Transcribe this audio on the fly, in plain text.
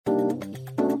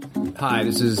Hi,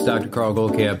 this is Dr. Carl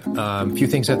Goldkamp. A few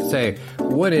things I have to say.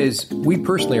 One is, we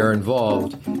personally are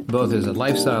involved both as a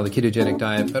lifestyle, the ketogenic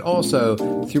diet, but also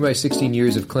through my 16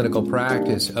 years of clinical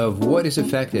practice of what is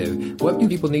effective. What do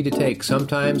people need to take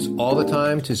sometimes, all the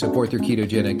time, to support their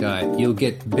ketogenic diet? You'll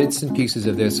get bits and pieces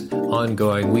of this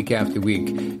ongoing week after week.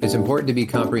 It's important to be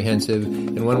comprehensive.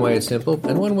 In one way it's simple,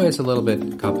 and one way it's a little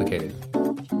bit complicated.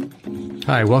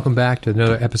 Hi, welcome back to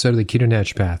another episode of the Keto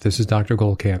Naturopath. This is Dr.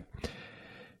 Goldkamp.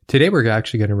 Today we're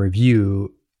actually going to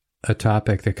review a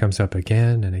topic that comes up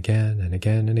again and again and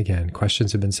again and again.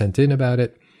 Questions have been sent in about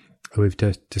it. We've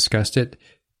discussed it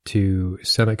to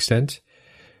some extent,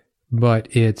 but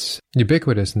it's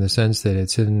ubiquitous in the sense that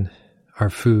it's in our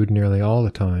food nearly all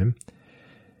the time.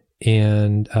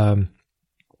 And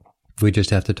we just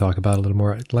have to talk about it a little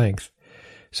more at length.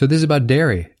 So this is about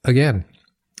dairy. Again,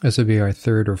 this will be our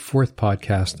third or fourth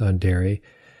podcast on dairy.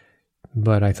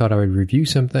 But I thought I would review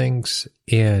some things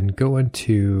and go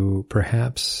into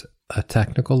perhaps a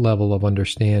technical level of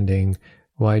understanding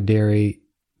why dairy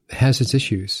has its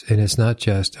issues. And it's not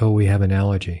just, we have an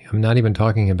allergy. I'm not even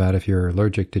talking about if you're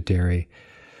allergic to dairy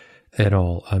at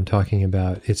all. I'm talking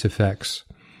about its effects.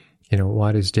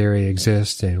 Why does dairy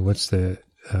exist, and what's the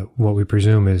what we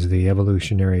presume is the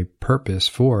evolutionary purpose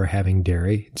for having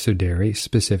dairy. So dairy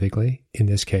specifically, in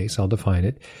this case, I'll define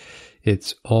it.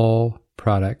 It's all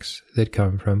products that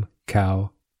come from cow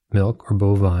milk or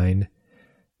bovine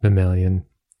mammalian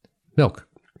milk.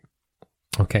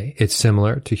 Okay, it's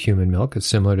similar to human milk. It's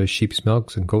similar to sheep's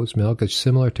milk and goat's milk. It's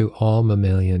similar to all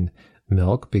mammalian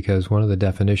milk, because one of the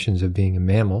definitions of being a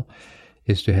mammal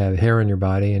is to have hair on your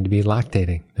body and to be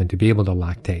lactating and to be able to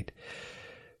lactate.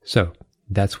 So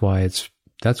that's why it's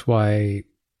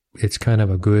kind of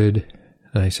a good,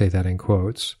 and I say that in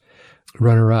quotes,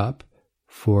 runner-up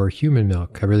for human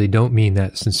milk. I really don't mean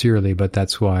that sincerely, but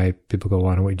that's why people go,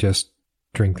 why don't we just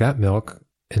drink that milk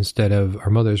instead of our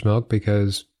mother's milk,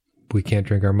 because we can't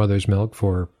drink our mother's milk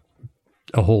for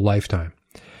a whole lifetime.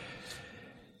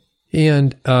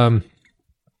 And to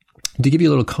give you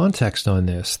a little context on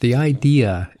this, the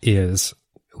idea is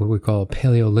what we call a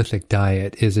Paleolithic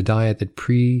diet is a diet that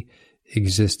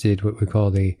pre-existed what we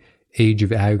call the age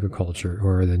of agriculture,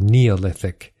 or the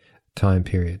Neolithic time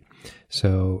period.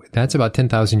 So that's about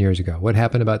 10,000 years ago. What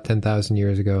happened about 10,000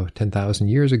 years ago? 10,000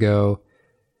 years ago.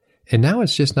 And now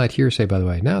it's just not hearsay, by the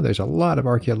way. Now there's a lot of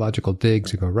archaeological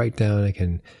digs that go right down. I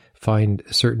can find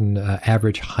a certain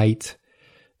average height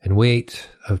and weight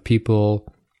of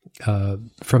people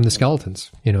from the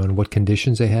skeletons, and what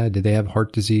conditions they had. Did they have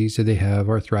heart disease? Did they have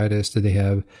arthritis? Did they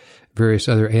have various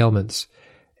other ailments?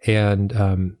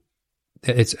 And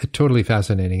it's totally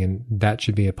fascinating, and that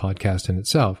should be a podcast in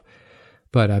itself.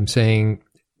 But I'm saying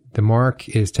the mark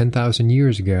is 10,000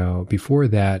 years ago. Before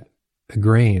that,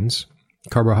 grains,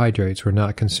 carbohydrates, were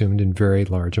not consumed in very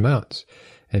large amounts.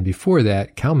 And before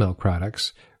that, cow milk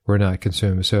products were not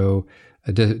consumed. So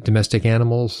domestic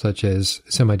animals, such as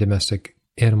semi-domestic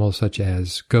animals such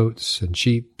as goats and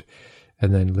sheep,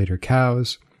 and then later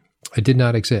cows, did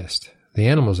not exist. The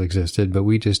animals existed, but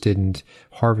we just didn't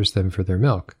harvest them for their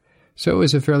milk. So it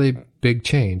was a fairly big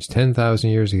change 10,000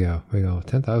 years ago. We go,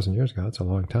 10,000 years ago, that's a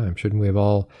long time. Shouldn't we have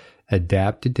all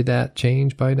adapted to that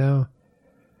change by now?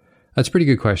 That's a pretty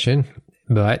good question.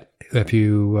 But if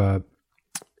you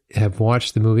have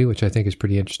watched the movie, which I think is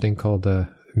pretty interesting, called The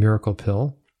Magic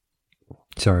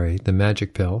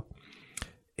Pill,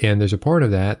 and there's a part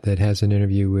of that has an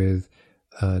interview with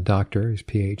doctor, his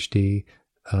PhD,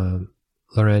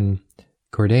 Loren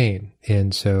Cordain.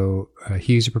 And so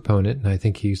he's a proponent, and I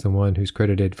think he's the one who's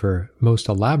credited for most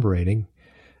elaborating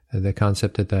the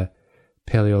concept of the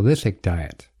Paleolithic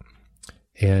diet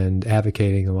and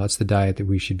advocating, well, what's the diet that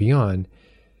we should be on.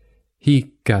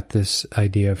 He got this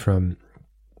idea from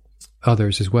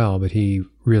others as well, but he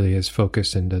really has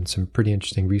focused and done some pretty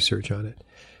interesting research on it.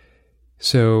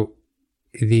 So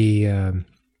the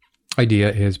idea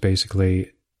is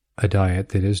basically a diet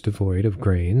that is devoid of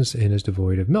grains and is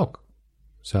devoid of milk.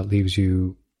 So it leaves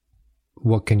you,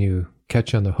 what can you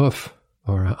catch on the hoof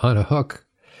or on a hook,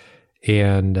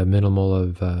 and a minimal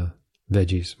of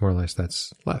veggies, more or less,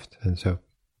 that's left. And so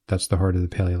that's the heart of the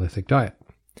Paleolithic diet.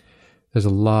 There's a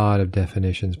lot of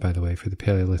definitions, by the way, for the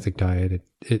Paleolithic diet.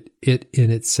 It in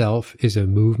itself is a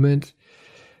movement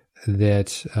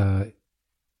that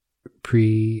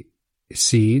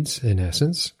precedes, in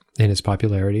essence, in its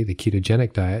popularity, the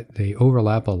ketogenic diet. They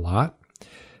overlap a lot.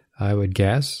 I would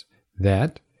guess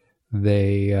that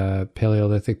the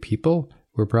Paleolithic people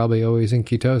were probably always in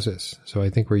ketosis. So I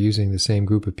think we're using the same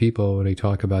group of people when we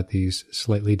talk about these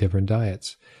slightly different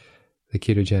diets, the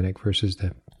ketogenic versus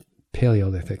the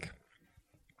Paleolithic.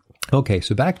 Okay,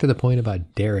 so back to the point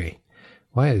about dairy.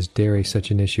 Why is dairy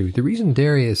such an issue? The reason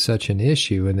dairy is such an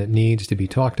issue and that needs to be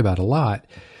talked about a lot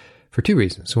for two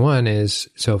reasons. One is,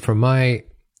 so from my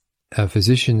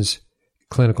physician's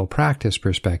clinical practice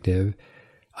perspective,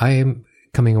 I am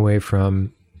coming away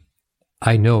from,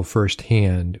 I know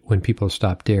firsthand when people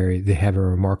stop dairy, they have a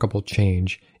remarkable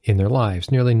change in their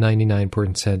lives. Nearly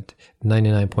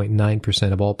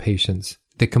 99.9% of all patients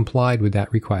that complied with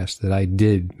that request that I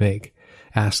did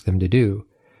ask them to do,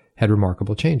 had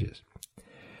remarkable changes.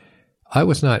 I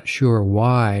was not sure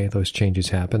why those changes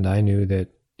happened. I knew that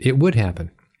it would happen.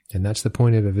 And that's the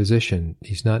point of a physician.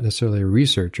 He's not necessarily a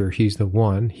researcher. He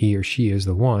or she is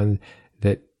the one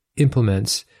that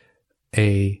implements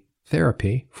a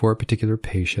therapy for a particular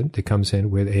patient that comes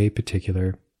in with a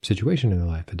particular situation in their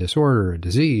life, a disorder, a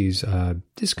disease,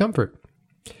 discomfort.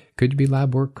 Could be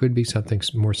lab work, could be something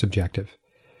more subjective.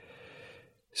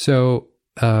 So,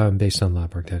 based on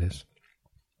lab work, that is.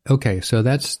 Okay, so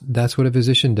that's what a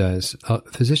physician does. A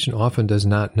physician often does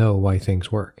not know why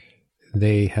things work.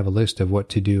 They have a list of what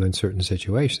to do in certain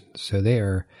situations. So they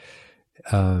are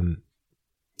kind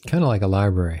of like a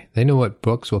library. They know what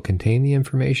books will contain the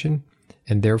information,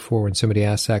 and therefore when somebody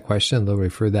asks that question, they'll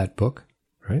refer that book,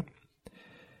 right?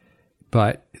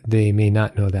 But they may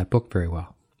not know that book very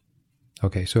well.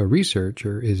 Okay, so a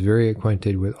researcher is very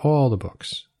acquainted with all the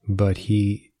books, but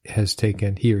he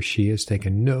or she has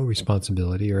taken no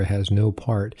responsibility or has no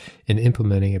part in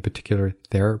implementing a particular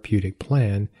therapeutic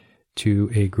plan to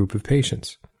a group of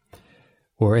patients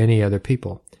or any other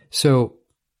people. So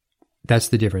that's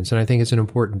the difference. And I think it's an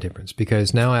important difference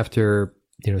because now after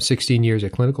 16 years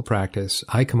of clinical practice,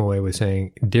 I come away with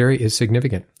saying dairy is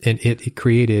significant and it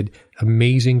created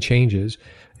amazing changes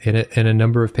in a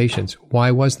number of patients.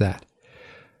 Why was that?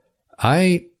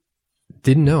 I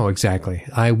didn't know exactly.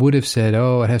 I would have said,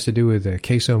 it has to do with the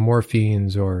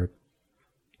casomorphines, or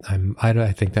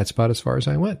I think that's about as far as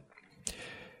I went.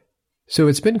 So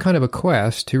it's been kind of a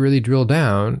quest to really drill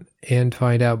down and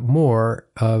find out more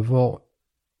of,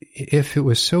 if it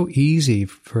was so easy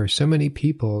for so many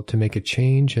people to make a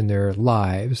change in their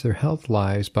lives, their health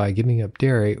lives, by giving up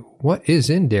dairy, what is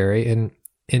in dairy? And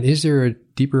is there a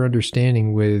deeper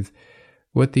understanding with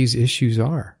what these issues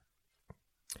are?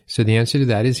 So the answer to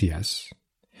that is yes.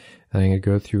 I'm going to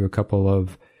go through a couple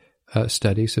of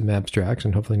studies, some abstracts,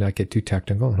 and hopefully not get too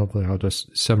technical. And hopefully I'll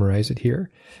just summarize it here,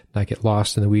 not get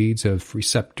lost in the weeds of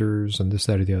receptors and this,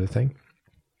 that, or the other thing.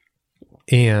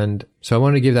 And so I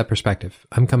want to give that perspective.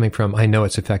 I'm coming from, I know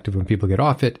it's effective when people get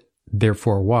off it,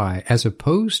 therefore why? As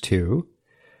opposed to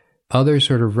others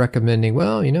sort of recommending,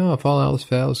 if all else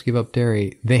fails, give up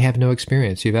dairy. They have no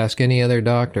experience. You've asked any other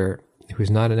doctor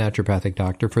who's not a naturopathic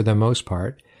doctor for the most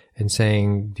part, and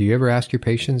saying, do you ever ask your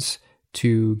patients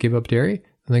to give up dairy?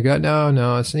 And they go,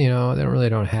 no, it's, they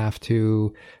don't have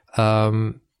to.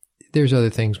 There's other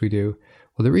things we do.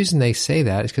 Well, the reason they say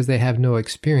that is because they have no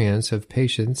experience of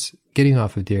patients getting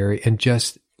off of dairy and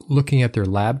just looking at their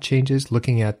lab changes,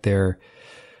 looking at their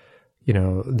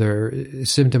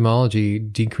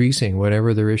symptomology decreasing,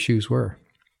 whatever their issues were.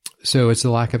 So it's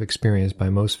a lack of experience by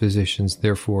most physicians.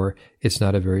 Therefore, it's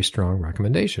not a very strong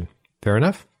recommendation. Fair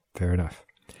enough? Fair enough.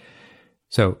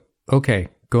 So, okay,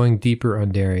 going deeper on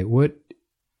dairy. What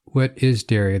is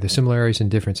dairy? The similarities and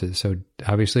differences. So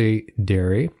obviously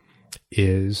dairy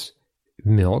is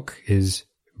milk, is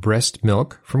breast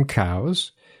milk from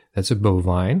cows. That's a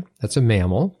bovine. That's a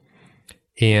mammal.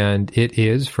 And it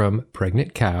is from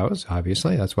pregnant cows,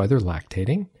 obviously. That's why they're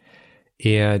lactating.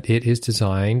 And it is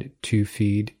designed to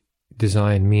feed,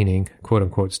 designed meaning, quote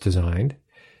unquote, designed,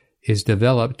 is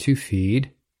developed to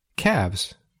feed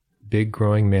calves, big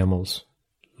growing mammals,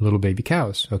 little baby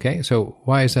cows. Okay, so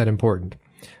why is that important?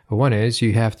 Well, one is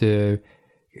you have to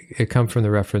come from the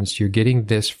reference, you're getting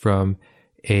this from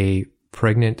a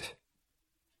pregnant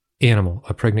animal,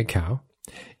 a pregnant cow,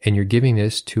 and you're giving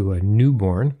this to a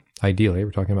newborn, ideally,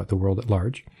 we're talking about the world at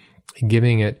large,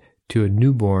 giving it to a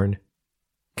newborn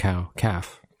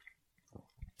calf.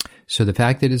 So the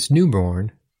fact that it's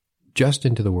newborn, just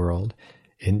into the world,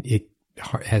 and it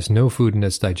has no food in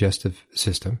its digestive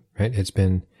system, right? It's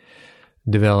been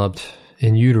developed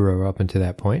in utero up until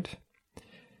that point,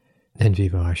 in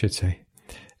vivo, I should say,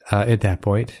 at that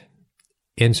point.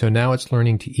 And so now it's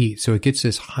learning to eat. So it gets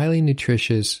this highly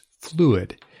nutritious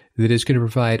fluid that is going to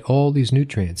provide all these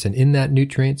nutrients. And in that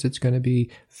nutrients, it's going to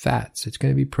be fats, it's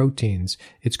going to be proteins,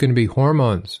 it's going to be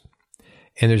hormones.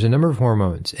 And there's a number of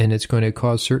hormones, and it's going to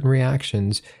cause certain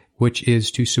reactions, which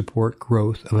is to support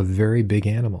growth of a very big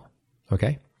animal.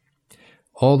 Okay?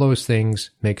 All those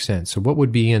things make sense. So what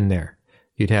would be in there?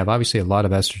 You'd have obviously a lot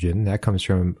of estrogen. That comes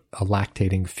from a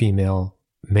lactating female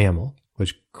mammal,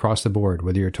 which across the board,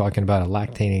 whether you're talking about a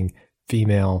lactating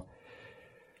female,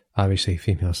 obviously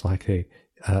females lactate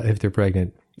if they're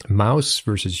pregnant, mouse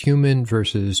versus human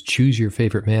versus choose your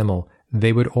favorite mammal,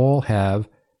 they would all have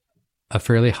a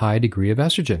fairly high degree of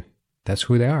estrogen. That's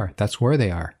who they are. That's where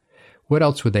they are. What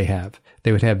else would they have?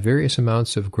 They would have various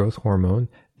amounts of growth hormone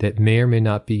that may or may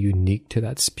not be unique to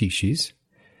that species.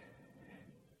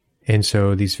 And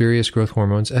so these various growth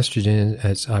hormones, estrogen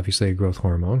is obviously a growth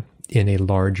hormone in a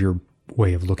larger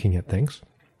way of looking at things.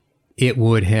 It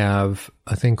would have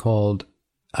a thing called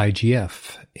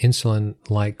IGF,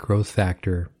 insulin-like growth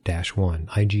factor -1,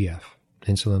 IGF,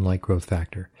 insulin-like growth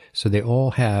factor. So they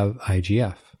all have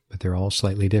IGF, but they're all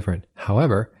slightly different.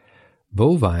 However,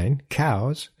 bovine,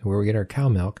 cows, where we get our cow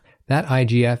milk, that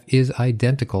IGF is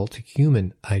identical to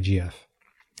human IGF.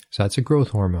 So that's a growth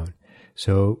hormone.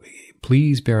 So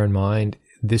please bear in mind,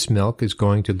 this milk is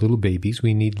going to little babies.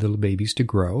 We need little babies to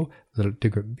grow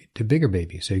to bigger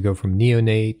babies. So you go from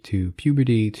neonate to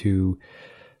puberty to,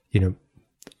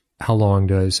 how long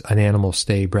does an animal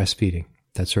stay breastfeeding?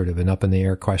 That's sort of an up in the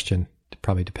air question. It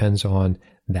probably depends on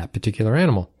that particular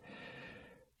animal.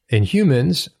 In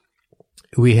humans,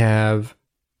 we have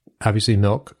obviously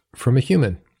milk from a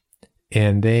human,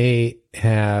 and they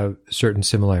have certain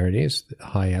similarities,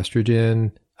 high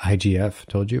estrogen, IGF,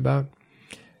 told you about,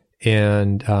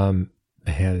 and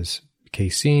it has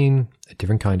casein, a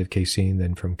different kind of casein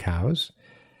than from cows,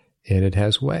 and it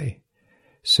has whey.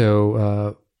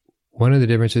 So one of the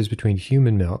differences between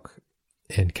human milk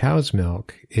and cow's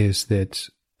milk is that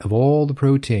of all the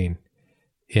protein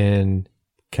in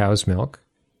cow's milk,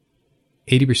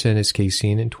 80% is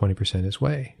casein and 20% is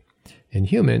whey. In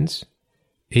humans,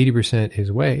 80%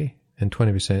 is whey and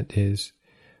 20% is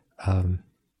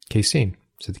casein.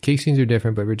 So the caseins are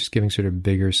different, but we're just giving sort of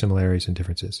bigger similarities and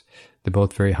differences. They're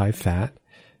both very high fat,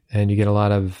 and you get a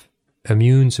lot of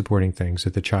immune supporting things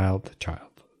that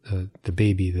the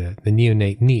baby, the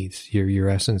neonate needs. Your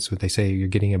essence, what they say, you're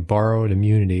getting a borrowed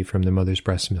immunity from the mother's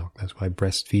breast milk. That's why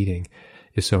breastfeeding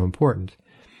is so important.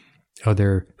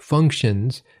 Other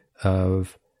functions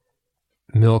of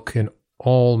milk in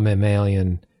all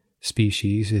mammalian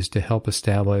species is to help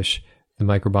establish the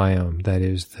microbiome, that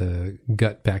is the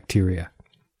gut bacteria.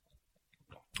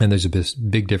 And there's a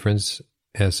big difference,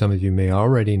 as some of you may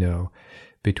already know,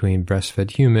 between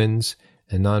breastfed humans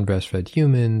and non-breastfed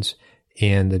humans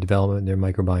and the development of their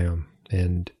microbiome.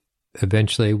 And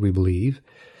eventually, we believe,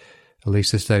 at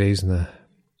least the studies and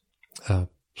the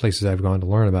places I've gone to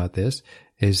learn about this,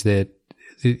 is that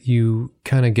you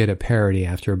kind of get a parity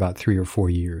after about 3 or 4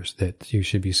 years, that you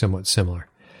should be somewhat similar.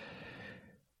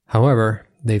 However,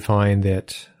 they find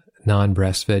that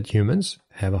non-breastfed humans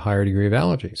have a higher degree of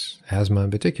allergies, asthma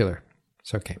in particular.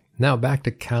 So, okay, now back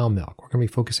to cow milk. We're going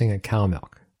to be focusing on cow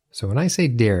milk. So when I say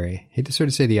dairy, I hate to sort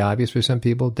of say the obvious for some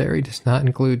people, dairy does not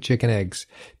include chicken eggs.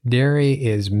 Dairy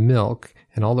is milk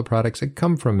and all the products that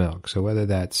come from milk. So whether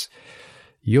that's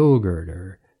yogurt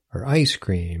or ice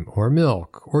cream or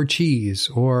milk or cheese,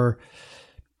 or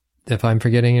if I'm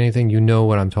forgetting anything, you know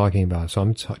what I'm talking about. So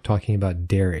I'm talking about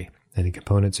dairy and the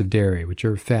components of dairy, which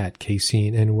are fat,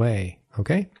 casein, and whey.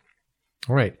 Okay?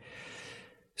 All right.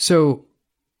 So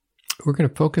we're going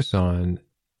to focus on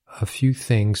a few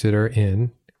things that are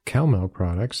in cow milk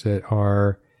products that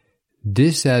are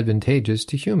disadvantageous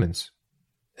to humans.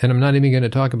 And I'm not even going to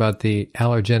talk about the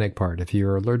allergenic part. If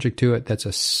you're allergic to it, that's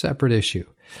a separate issue.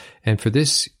 And for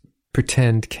this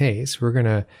pretend case, we're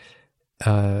going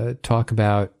to talk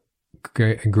about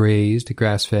grazed,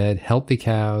 grass-fed, healthy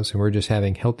cows, and we're just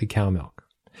having healthy cow milk.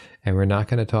 And we're not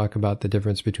going to talk about the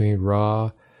difference between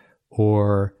raw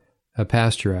or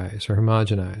pasteurized or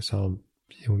homogenized.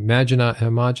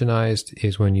 Homogenized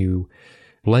is when you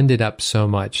blend it up so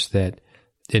much that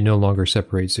it no longer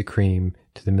separates the cream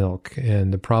to the milk.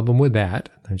 And the problem with that,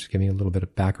 I'm just giving you a little bit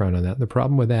of background on that. The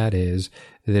problem with that is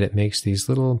that it makes these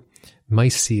little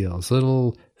mycelials,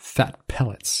 little fat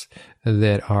pellets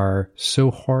that are so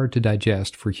hard to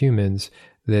digest for humans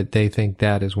that they think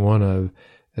that is one of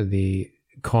the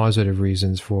causative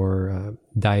reasons for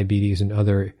diabetes and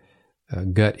other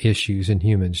gut issues in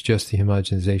humans, just the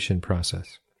homogenization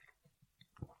process.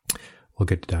 We'll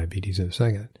get to diabetes in a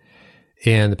second.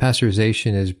 And the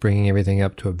pasteurization is bringing everything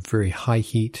up to a very high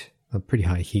heat, a pretty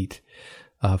high heat,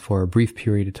 for a brief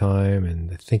period of time. And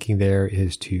the thinking there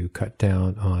is to cut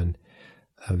down on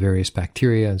various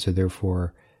bacteria. And so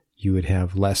therefore, you would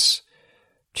have less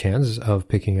chances of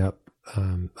picking up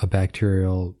a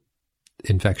bacterial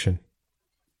infection.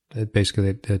 It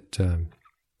basically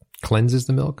cleanses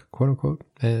the milk, quote unquote.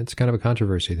 And it's kind of a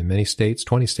controversy. The many states,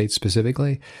 20 states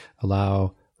specifically,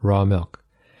 allow raw milk.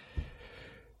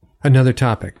 Another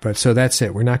topic, but so that's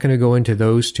it. We're not going to go into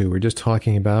those two. We're just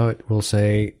talking about, we'll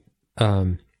say,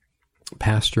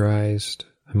 pasteurized,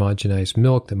 homogenized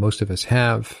milk that most of us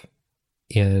have,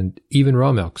 and even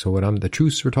raw milk. So the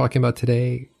truths we're talking about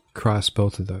today cross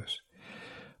both of those.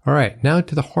 All right, now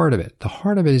to the heart of it. The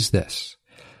heart of it is this.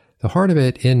 The heart of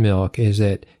it in milk is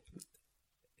that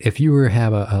if you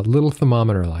have a little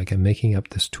thermometer, like I'm making up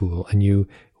this tool, and you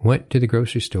went to the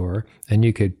grocery store and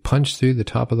you could punch through the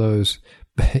top of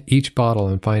each bottle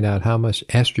and find out how much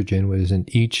estrogen was in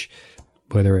each,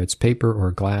 whether it's paper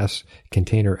or glass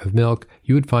container of milk,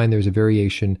 you would find there's a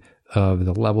variation of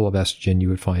the level of estrogen you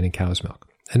would find in cow's milk.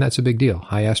 And that's a big deal.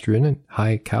 High estrogen,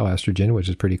 high cow estrogen, which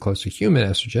is pretty close to human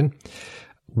estrogen,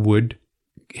 would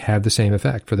have the same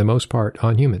effect for the most part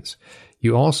on humans.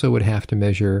 You also would have to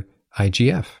measure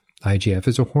IGF. IGF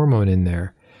is a hormone in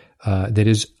there that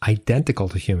is identical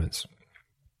to humans.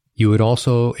 You would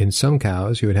also, in some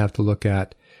cows, you would have to look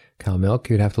at cow milk.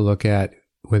 You'd have to look at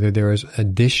whether there is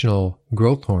additional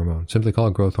growth hormone, simply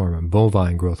called growth hormone,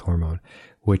 bovine growth hormone,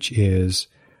 which is,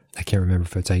 I can't remember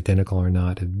if it's identical or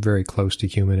not, very close to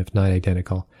human, if not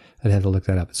identical. I'd have to look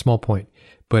that up. Small point.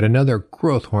 But another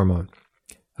growth hormone.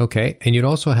 Okay, and you'd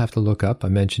also have to look up, I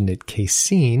mentioned that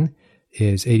casein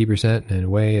is 80%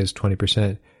 and whey is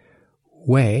 20%.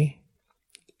 Whey,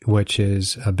 which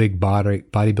is a big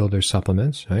bodybuilder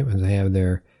supplements, right? When they have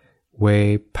their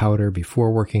whey powder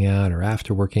before working out or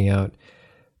after working out,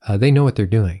 they know what they're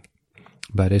doing.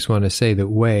 But I just want to say that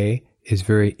whey is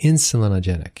very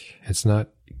insulinogenic. It's not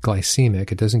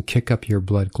glycemic. It doesn't kick up your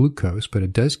blood glucose, but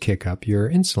it does kick up your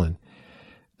insulin.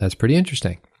 That's pretty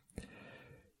interesting.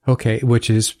 Okay, which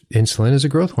is insulin is a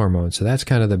growth hormone. So that's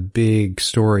kind of the big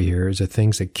story here, is the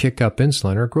things that kick up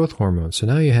insulin are growth hormones. So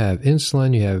now you have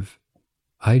insulin, you have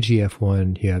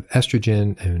IGF-1, you have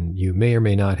estrogen, and you may or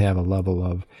may not have a level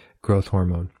of growth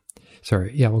hormone.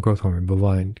 Growth hormone,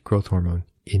 bovine growth hormone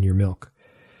in your milk.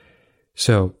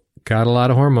 So got a lot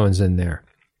of hormones in there,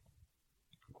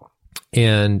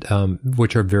 and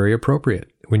which are very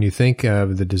appropriate. When you think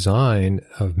of the design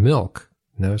of milk,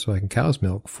 notice like in cow's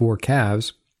milk, for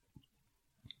calves,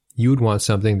 you would want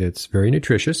something that's very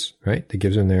nutritious, right? That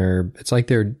gives them it's like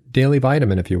their daily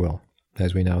vitamin, if you will,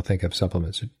 as we now think of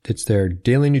supplements. It's their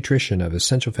daily nutrition of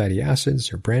essential fatty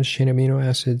acids or branched chain amino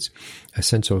acids,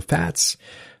 essential fats.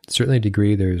 Certainly a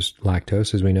degree, there's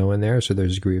lactose, as we know, in there, so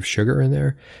there's a degree of sugar in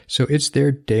there. So it's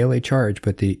their daily charge.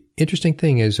 But the interesting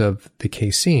thing is of the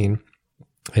casein,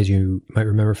 as you might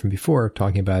remember from before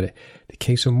talking about it, the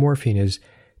casomorphine is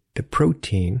the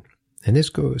protein, and this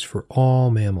goes for all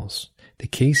mammals. The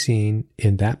casein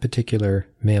in that particular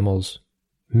mammal's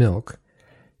milk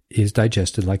is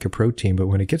digested like a protein, but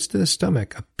when it gets to the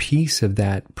stomach, a piece of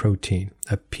that protein,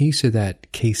 a piece of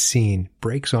that casein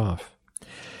breaks off.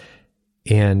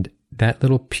 And that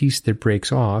little piece that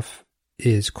breaks off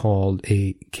is called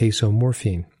a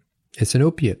casomorphine. It's an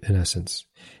opiate in essence.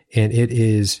 And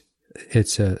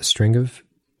it's a string of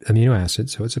amino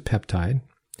acids, so it's a peptide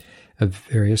of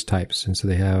various types. And so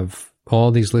they have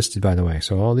all these listed, by the way.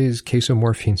 So all these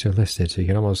casomorphines are listed. So you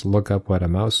can almost look up what a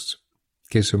mouse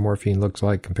casomorphine looks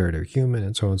like compared to a human,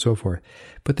 and so on and so forth.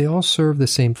 But they all serve the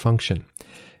same function.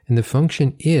 And the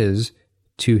function is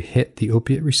to hit the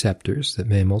opiate receptors that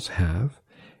mammals have.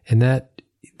 And that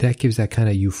gives that kind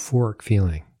of euphoric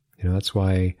feeling. That's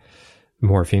why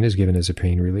morphine is given as a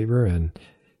pain reliever, and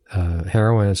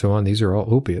heroin and so on. These are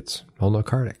all opiates, all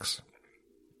narcotics.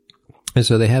 And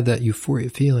so they have that euphoria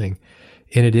feeling.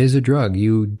 And it is a drug.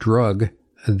 You drug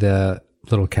the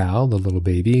little cow, the little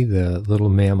baby, the little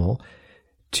mammal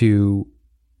to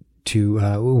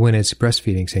when it's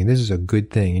breastfeeding, saying this is a good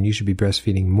thing and you should be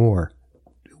breastfeeding more,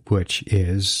 which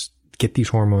is get these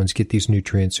hormones, get these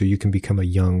nutrients so you can become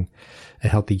a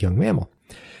healthy young mammal.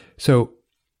 So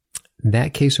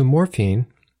that casomorphine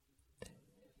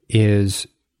is,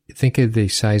 think of the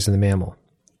size of the mammal.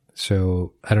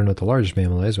 So I don't know what the largest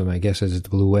mammal is, but my guess is it's the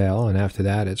blue whale. And after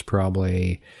that, it's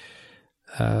probably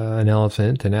an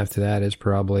elephant. And after that, it's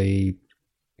probably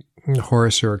a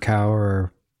horse or a cow,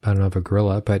 or I don't know if a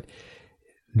gorilla. But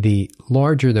the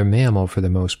larger the mammal, for the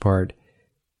most part,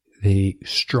 the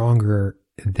stronger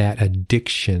that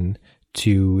addiction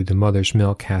to the mother's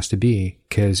milk has to be,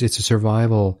 because it's a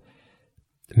survival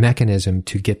mechanism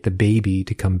to get the baby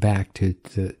to come back to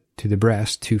the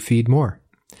breast to feed more.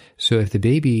 So if the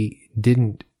baby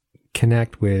didn't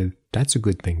connect with, that's a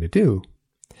good thing to do.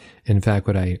 In fact,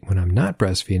 when I'm not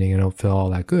breastfeeding, I don't feel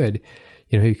all that good,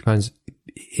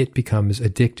 it becomes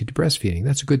addicted to breastfeeding.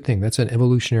 That's a good thing. That's an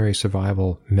evolutionary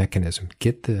survival mechanism.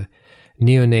 Get the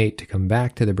neonate to come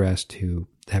back to the breast to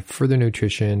have further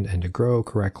nutrition and to grow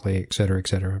correctly, et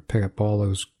cetera, pick up all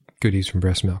those goodies from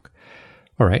breast milk.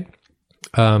 All right.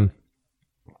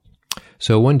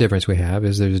 So one difference we have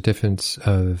is there's a difference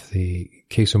of the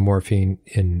casomorphine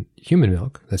in human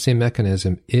milk. The same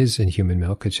mechanism is in human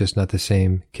milk. It's just not the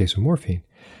same casomorphine.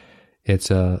 It's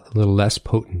a little less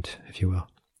potent, if you will.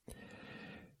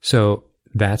 So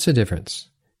that's a difference.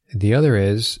 The other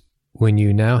is when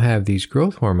you now have these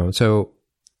growth hormones. So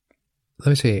let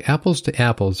me say, apples to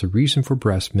apples, the reason for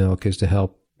breast milk is to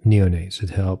help neonates,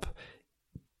 to help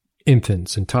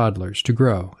infants and toddlers to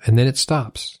grow. And then it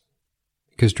stops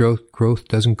because growth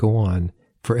doesn't go on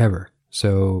forever.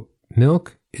 So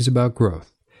milk is about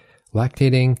growth.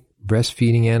 Lactating,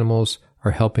 breastfeeding animals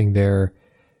are helping their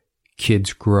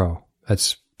kids grow.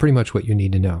 That's pretty much what you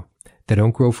need to know. They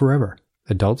don't grow forever.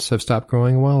 Adults have stopped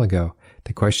growing a while ago.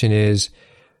 The question is,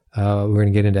 we're going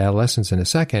to get into adolescence in a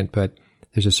second, but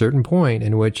there's a certain point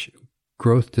in which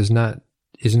growth is not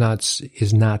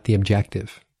the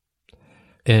objective.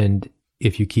 And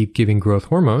if you keep giving growth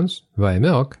hormones via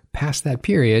milk past that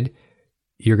period,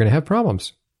 you're going to have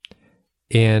problems.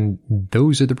 And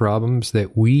those are the problems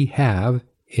that we have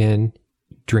in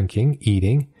drinking,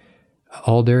 eating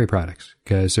all dairy products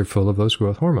because they're full of those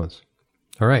growth hormones.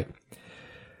 All right.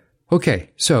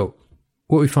 Okay, so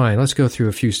what we find, let's go through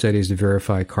a few studies to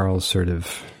verify Carl's sort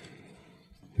of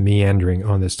meandering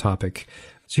on this topic.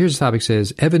 So here's the topic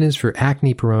says, evidence for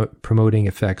acne promoting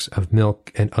effects of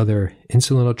milk and other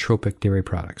insulinotropic dairy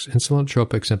products.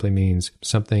 Insulinotropic simply means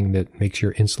something that makes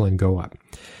your insulin go up.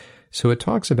 So it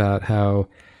talks about how,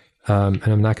 and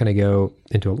I'm not going to go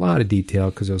into a lot of detail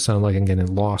because it'll sound like I'm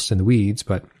getting lost in the weeds,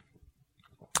 but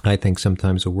I think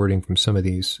sometimes the wording from some of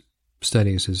these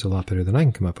studies is a lot better than I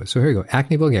can come up with. So here we go.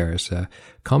 Acne vulgaris, a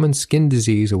common skin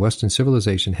disease of Western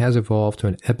civilization, has evolved to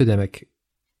an epidemic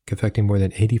affecting more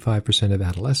than 85% of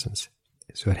adolescents.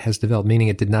 So it has developed, meaning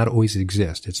it did not always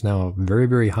exist. It's now very,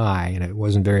 very high, and it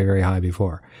wasn't very, very high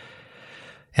before.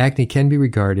 Acne can be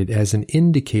regarded as an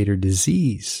indicator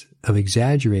disease of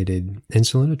exaggerated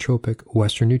insulinotropic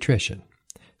Western nutrition.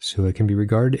 So it can be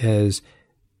regarded as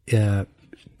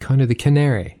kind of the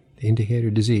canary, the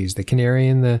indicator disease, the canary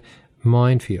in the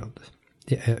minefield.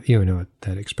 You know what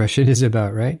that expression is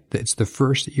about, right? It's the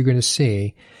first that you're going to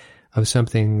see of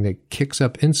something that kicks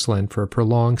up insulin for a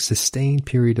prolonged, sustained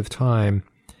period of time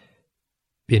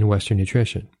in Western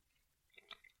nutrition.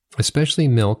 Especially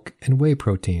milk and whey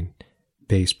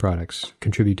protein-based products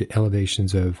contribute to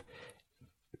elevations of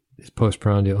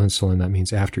postprandial insulin, that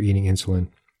means after eating insulin,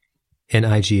 and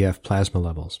IGF plasma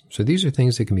levels. So these are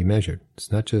things that can be measured.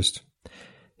 It's not just,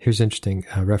 here's an interesting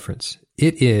reference.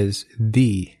 It is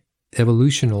the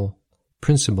evolutional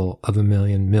principle of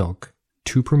mammalian milk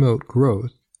to promote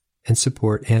growth and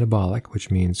support anabolic,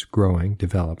 which means growing,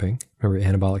 developing, remember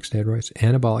anabolic steroids,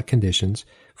 anabolic conditions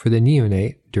for the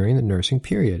neonate during the nursing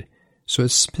period. So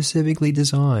it's specifically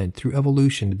designed through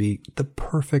evolution to be the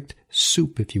perfect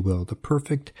soup, if you will, the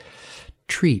perfect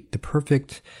treat,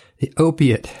 the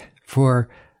opiate for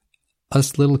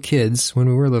us little kids when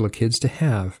we were little kids to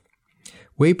have.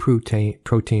 Whey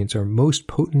proteins are most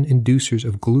potent inducers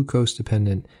of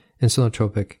glucose-dependent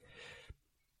insulinotropic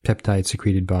peptides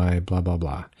secreted by blah, blah,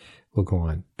 blah. We'll go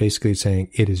on. Basically saying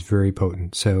it is very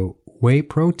potent. So whey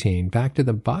protein, back to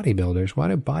the bodybuilders. Why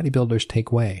do bodybuilders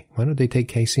take whey? Why don't they take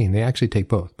casein? They actually take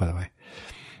both, by the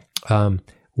way.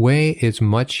 Whey is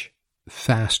much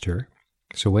faster.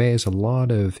 So whey is a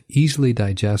lot of easily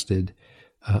digested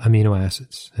amino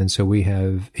acids. And so we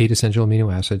have 8 essential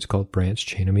amino acids called branched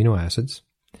chain amino acids.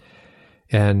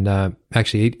 And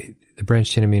actually, the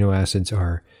branched chain amino acids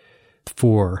are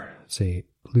 4, say,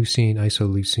 leucine,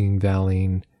 isoleucine,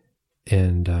 valine,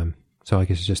 and so I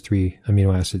guess it's just 3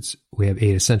 amino acids. We have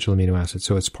 8 essential amino acids,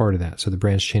 so it's part of that. So the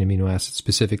branched chain amino acids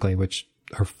specifically, which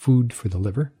are food for the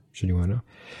liver, should you want to know.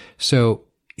 So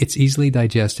it's easily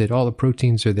digested. All the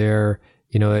proteins are there.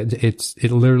 You know, it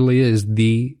literally is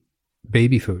the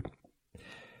baby food.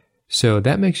 So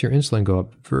that makes your insulin go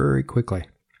up very quickly.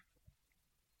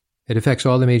 It affects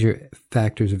all the major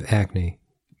factors of acne.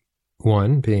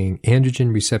 One being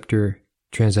androgen receptor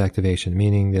transactivation,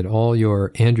 meaning that all your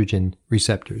androgen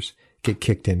receptors get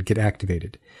kicked in, get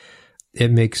activated.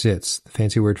 It makes zits. The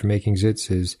fancy word for making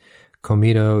zits is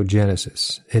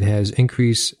comedogenosis. It has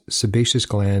increased sebaceous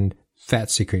gland fat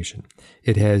secretion.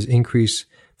 It has increased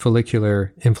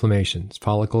follicular inflammation.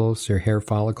 Follicles, your hair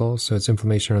follicles, so it's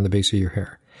inflammation on the base of your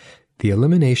hair. The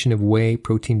elimination of whey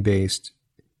protein-based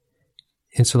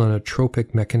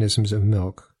insulinotropic mechanisms of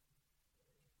milk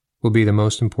will be the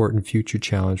most important future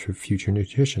challenge for future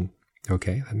nutrition.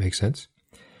 Okay, that makes sense.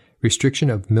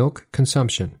 Restriction of milk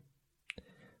consumption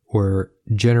or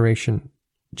generation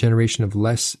of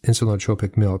less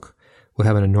insulinotropic milk will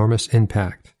have an enormous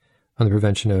impact on the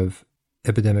prevention of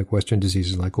epidemic Western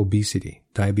diseases like obesity,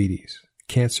 diabetes,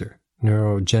 cancer,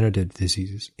 neurodegenerative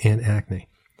diseases, and acne.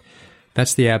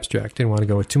 That's the abstract. Didn't want to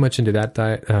go too much into that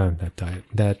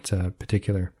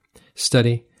particular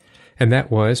study. And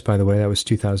that was, by the way, that was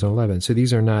 2011. So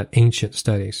these are not ancient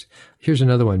studies. Here's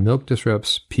another one. Milk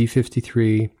disrupts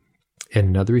P53 and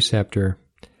another receptor.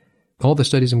 All the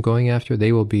studies I'm going after,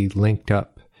 they will be linked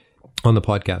up on the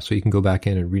podcast, so you can go back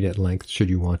in and read at length should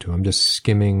you want to. I'm just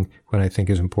skimming what I think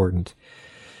is important.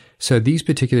 So these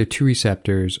particular 2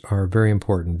 receptors are very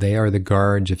important. They are the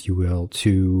guards, if you will,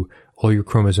 to all your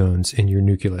chromosomes in your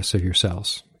nucleus of your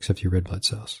cells, except your red blood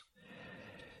cells.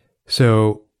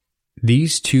 So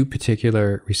these 2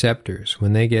 particular receptors,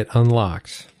 when they get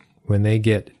unlocked, when they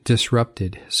get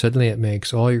disrupted, suddenly it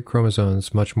makes all your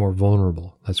chromosomes much more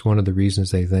vulnerable. That's one of the reasons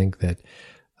they think that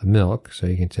milk, so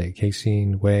you can take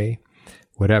casein, whey,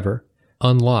 whatever,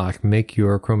 make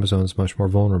your chromosomes much more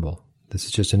vulnerable. This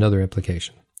is just another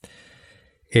implication.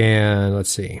 And let's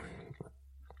see.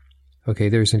 Okay,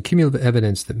 there's cumulative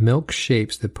evidence that milk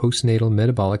shapes the postnatal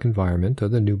metabolic environment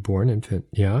of the newborn infant.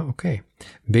 Yeah, okay.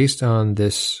 Based on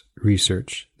this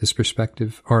research, this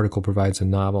perspective article provides a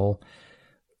novel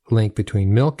link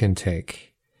between milk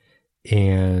intake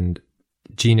and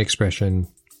gene expression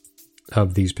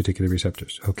of these particular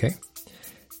receptors. Okay.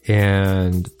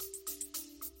 And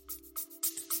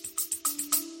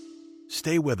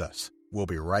stay with us. We'll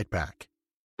be right back.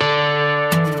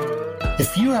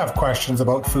 If you have questions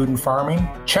about food and farming,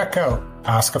 check out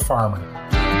Ask a Farmer.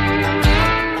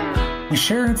 We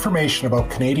share information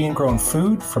about Canadian-grown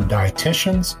food from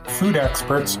dietitians, food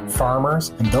experts, farmers,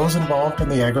 and those involved in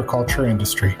the agriculture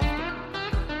industry.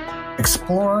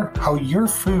 Explore how your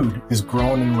food is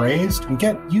grown and raised and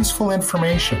get useful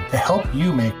information to help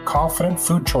you make confident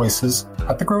food choices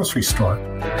at the grocery store.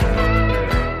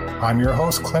 I'm your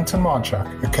host, Clinton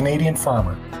Monchuk, a Canadian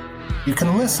farmer. You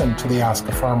can listen to the Ask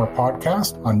a Farmer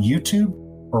podcast on YouTube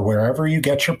or wherever you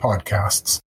get your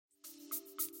podcasts.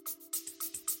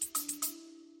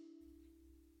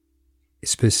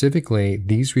 Specifically,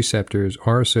 these receptors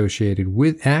are associated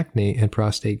with acne and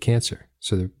prostate cancer.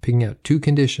 So they're picking out 2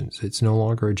 conditions. It's no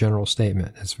longer a general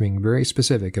statement. It's being very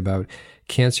specific about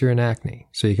cancer and acne.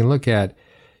 So you can look at,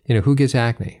 who gets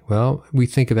acne? Well, we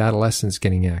think of adolescents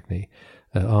getting acne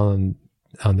on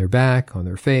their back, on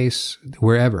their face,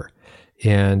 wherever.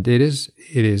 And it is,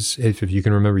 if you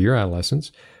can remember your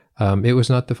adolescence, it was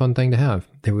not the fun thing to have.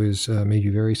 It was made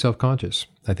you very self-conscious.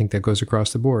 I think that goes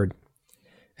across the board.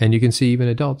 And you can see even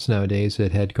adults nowadays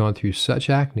that had gone through such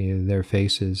acne, their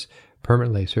faces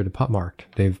permanently sort of pockmarked.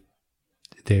 They've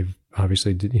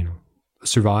obviously,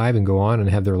 survive and go on and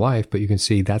have their life, but you can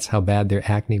see that's how bad their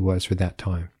acne was for that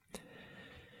time.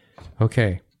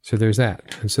 Okay, so there's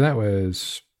that. And so that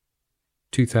was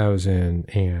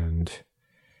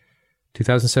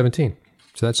 2017.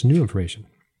 So that's new information.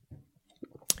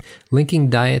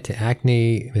 Linking diet to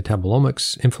acne,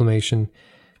 metabolomics, inflammation,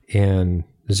 and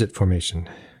zit formation,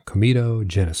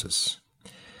 comitogenesis.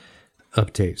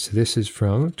 Update. So this is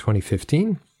from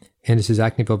 2015, and this is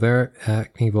acne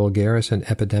vulgaris, an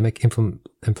epidemic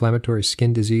inflammatory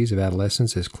skin disease of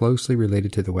adolescents is closely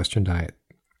related to the Western diet.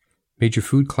 Major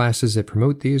food classes that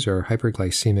promote these are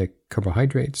hyperglycemic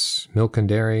carbohydrates, milk and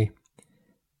dairy,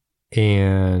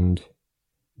 and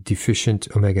deficient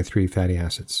omega-3 fatty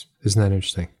acids. Isn't that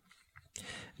interesting?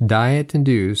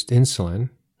 Diet-induced insulin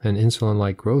and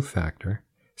insulin-like growth factor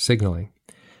signaling.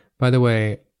 By the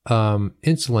way,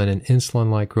 insulin and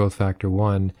insulin-like growth factor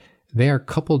 1, they are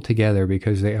coupled together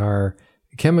because they are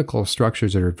chemical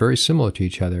structures that are very similar to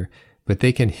each other, but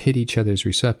they can hit each other's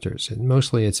receptors. And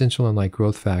mostly it's insulin-like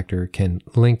growth factor can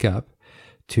link up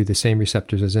to the same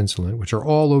receptors as insulin, which are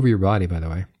all over your body, by the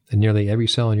way. And nearly every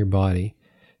cell in your body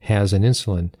has an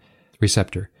insulin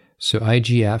receptor. So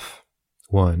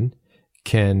IGF-1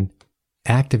 can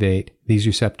activate these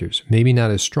receptors. Maybe not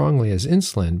as strongly as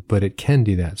insulin, but it can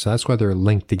do that. So that's why they're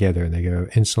linked together. And they go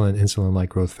insulin, insulin-like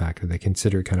growth factor. They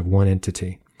consider kind of one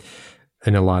entity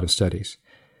in a lot of studies.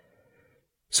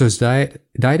 So it's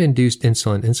diet-induced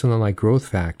insulin, insulin-like growth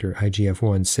factor,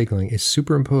 IGF-1 signaling is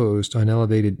superimposed on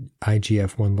elevated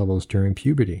IGF-1 levels during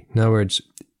puberty. In other words,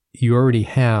 you already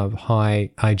have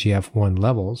high IGF-1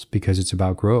 levels because it's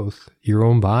about growth. Your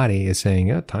own body is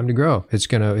saying, time to grow.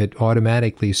 It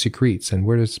automatically secretes. And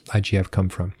where does IGF come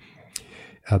from?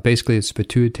 Basically, it's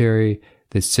pituitary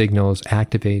that signals,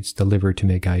 activates the liver to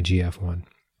make IGF-1.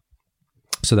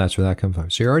 So that's where that comes from.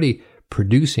 So you're already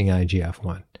producing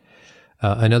IGF-1.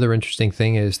 Another interesting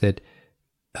thing is that,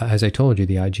 as I told you,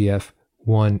 the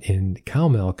IGF-1 in cow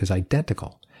milk is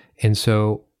identical. And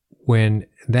so when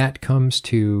that comes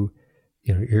to,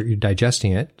 you're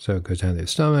digesting it, so it goes down to the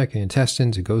stomach and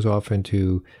intestines, it goes off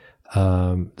into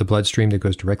the bloodstream that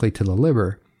goes directly to the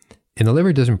liver. And the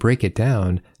liver doesn't break it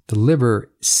down. The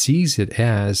liver sees it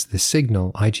as the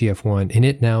signal, IGF-1, and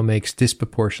it now makes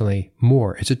disproportionately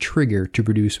more. It's a trigger to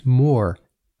produce more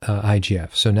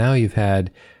IGF. So now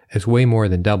it's way more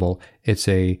than double. It's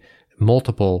a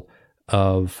multiple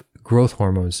of growth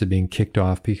hormones that are being kicked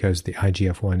off because the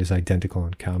IGF-1 is identical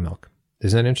in cow milk.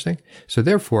 Isn't that interesting? So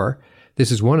therefore,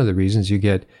 this is one of the reasons you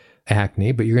get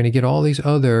acne, but you're going to get all these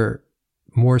other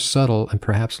more subtle and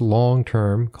perhaps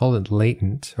long-term, call it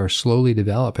latent or slowly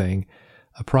developing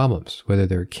problems, whether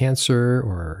they're cancer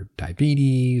or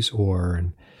diabetes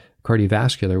or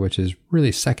cardiovascular, which is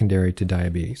really secondary to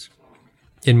diabetes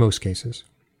in most cases.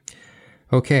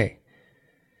 Okay,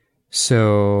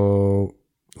 so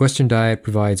Western diet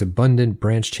provides abundant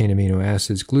branched-chain amino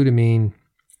acids, glutamine,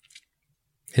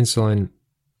 insulin.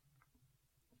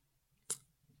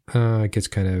 It gets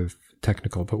kind of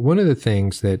technical, but one of the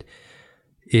things that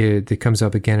comes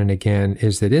up again and again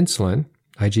is that insulin,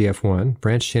 IGF-1,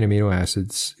 branched-chain amino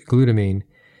acids, glutamine,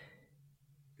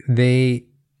 they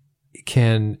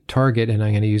can target, and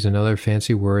I'm going to use another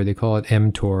fancy word, they call it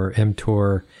mTOR.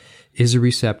 mTOR is a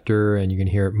receptor, and you can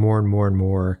hear it more and more and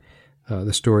more.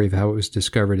 The story of how it was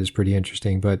discovered is pretty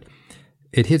interesting, but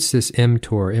it hits this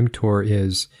mTOR.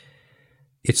 mTOR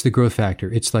it's the growth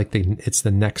factor. It's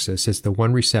the nexus. It's the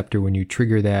one receptor. When you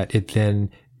trigger that, it then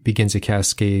begins a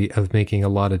cascade of making a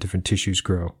lot of different tissues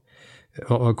grow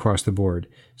all across the board.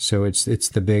 So it's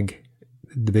the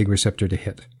big receptor to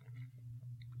hit.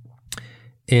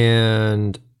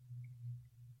 And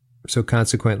so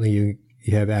consequently, you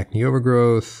have acne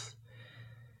overgrowth.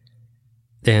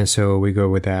 And so we go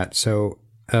with that. So,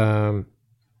 trying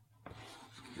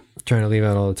to leave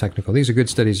out all the technical. These are good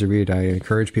studies to read. I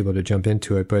encourage people to jump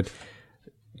into it. But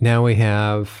now we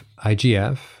have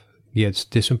IGF gets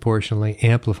disproportionately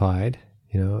amplified.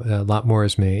 A lot more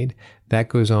is made. That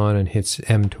goes on and hits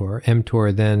mTOR.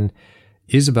 mTOR then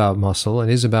is about muscle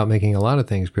and is about making a lot of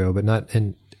things grow, but not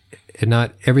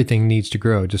everything needs to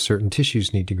grow. Just certain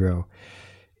tissues need to grow.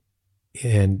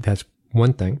 And that's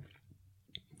one thing.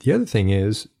 The other thing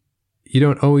is, you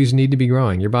don't always need to be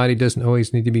growing. Your body doesn't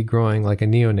always need to be growing like a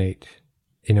neonate,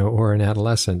 or an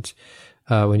adolescent.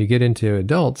 When you get into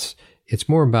adults, it's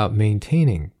more about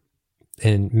maintaining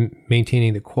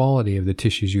the quality of the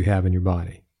tissues you have in your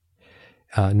body.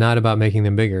 Not about making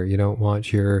them bigger. You don't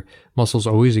want your muscles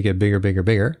always to get bigger, bigger,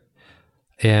 bigger.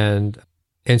 And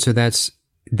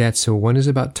so one is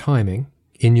about timing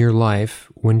in your life.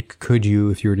 When could you,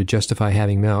 if you were to justify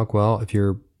having milk? Well, if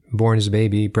you're born as a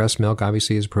baby, breast milk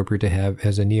obviously is appropriate to have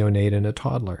as a neonate and a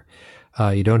toddler.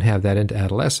 You don't have that into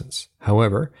adolescence.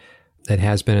 However, that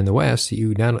has been in the West. It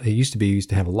used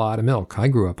to have a lot of milk. I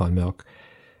grew up on milk.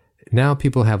 Now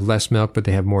people have less milk, but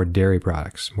they have more dairy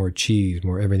products, more cheese,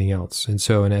 more everything else. And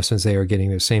so in essence, they are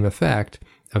getting the same effect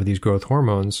of these growth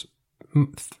hormones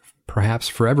perhaps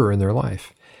forever in their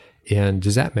life. And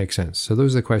does that make sense? So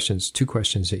those are the questions, two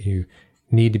questions that you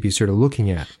need to be sort of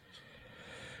looking at.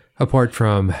 Apart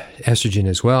from estrogen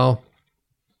as well.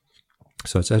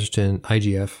 So it's estrogen,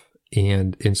 IGF,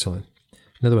 and insulin.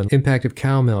 Another one, impact of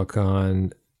cow milk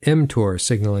on mTOR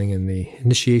signaling and the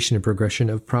initiation and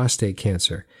progression of prostate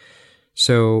cancer.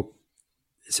 So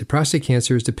prostate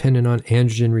cancer is dependent on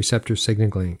androgen receptor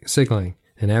signaling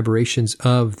and aberrations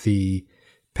of the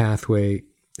pathway,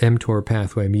 mTOR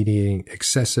pathway, mediating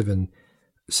excessive and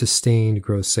sustained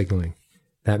growth signaling.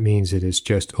 That means it is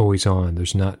just always on.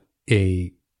 There's not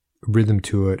a rhythm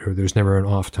to it, or there's never an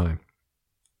off time.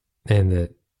 And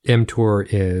that mTOR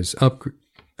is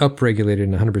upregulated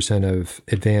in 100% of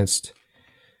advanced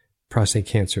prostate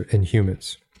cancer in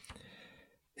humans.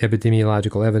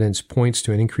 Epidemiological evidence points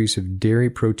to an increase of dairy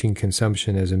protein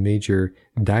consumption as a major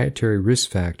dietary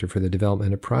risk factor for the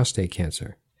development of prostate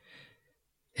cancer.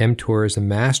 mTOR is a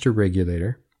master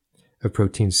regulator of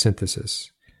protein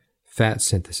synthesis, fat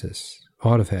synthesis,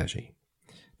 autophagy,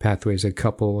 pathways that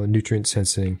couple nutrient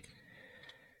sensing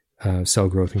cell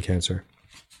growth and cancer.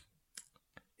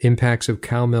 Impacts of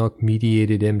cow milk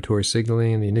mediated mTOR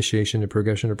signaling and the initiation and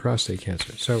progression of prostate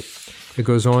cancer. So it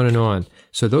goes on and on.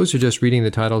 So those are just reading the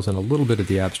titles and a little bit of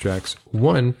the abstracts.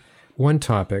 One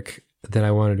topic that I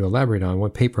wanted to elaborate on,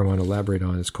 one paper I want to elaborate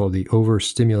on, is called the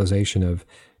overstimulation of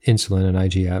insulin and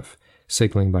IGF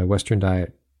signaling by Western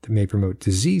diet that may promote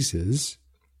diseases.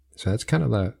 So that's kind of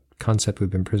the concept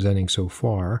we've been presenting so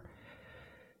far.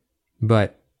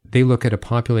 But they look at a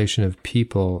population of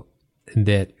people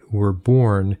that were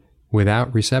born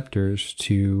without receptors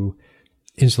to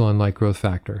insulin-like growth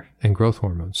factor and growth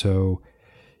hormone. So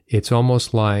it's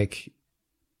almost like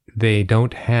they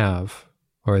don't have,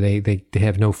 or they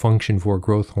have no function for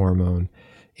growth hormone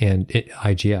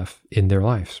IGF in their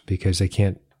lives because they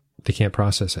can't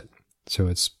process it. So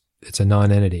it's a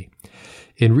non-entity.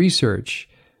 In research,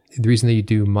 the reason that you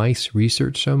do mice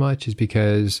research so much is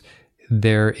because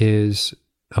there is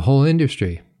a whole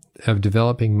industry of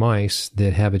developing mice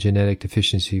that have a genetic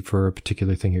deficiency for a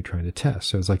particular thing you're trying to test.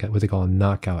 So it's like what they call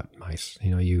knockout mice.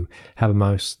 You have a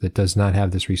mouse that does not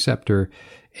have this receptor,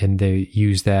 and they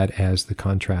use that as the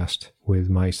contrast with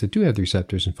mice that do have the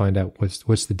receptors and find out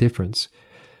what's the difference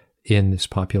in this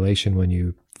population when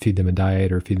you feed them a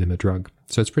diet or feed them a drug.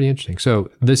 So it's pretty interesting. So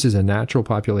this is a natural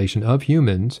population of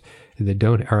humans that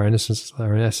are in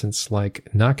essence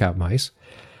like knockout mice.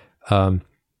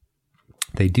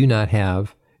 They do not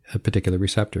have a particular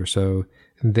receptor. So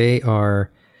they are,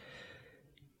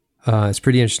 it's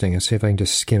pretty interesting. Let's see if I can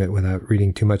just skim it without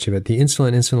reading too much of it. The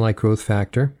insulin-like growth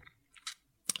factor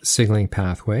signaling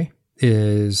pathway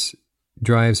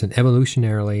drives an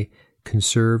evolutionarily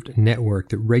conserved network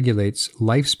that regulates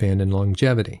lifespan and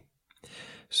longevity.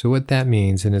 So what that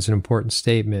means, and it's an important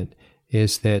statement,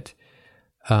 is that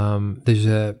there's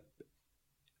a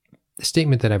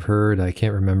statement that I've heard, I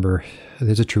can't remember,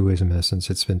 there's a truism in essence,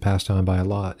 it's been passed on by a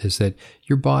lot, is that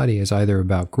your body is either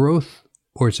about growth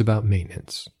or it's about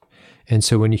maintenance. And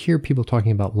so when you hear people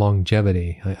talking about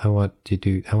longevity, I want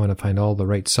to find all the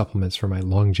right supplements for my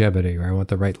longevity, or I want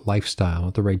the right lifestyle, I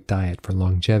want the right diet for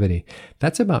longevity.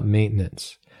 That's about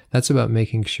maintenance. That's about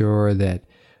making sure that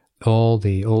all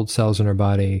the old cells in our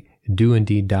body do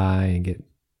indeed die and get,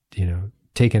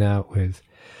 taken out with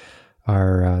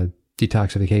our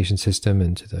detoxification system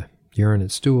into the urine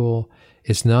and stool.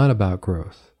 It's not about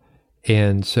growth.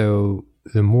 And so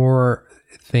the more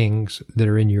things that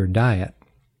are in your diet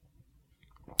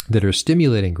that are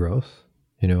stimulating growth,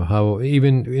 how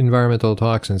even environmental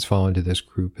toxins fall into this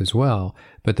group as well,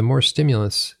 but the more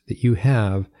stimulants that you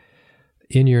have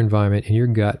in your environment, in your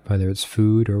gut, whether it's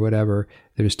food or whatever,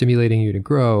 that are stimulating you to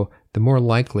grow, the more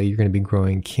likely you're going to be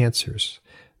growing cancers,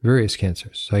 various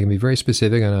cancers. So I can be very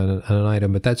specific on an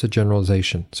item, but that's a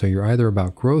generalization. So you're either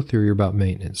about growth or you're about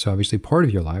maintenance. So obviously part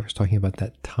of your life, I was talking about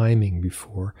that timing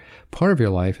before, part of your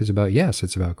life is about, yes,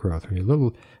 it's about growth. When you're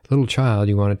a little child,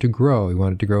 you want it to grow. You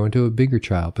want it to grow into a bigger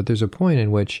child. But there's a point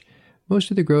in which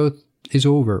most of the growth is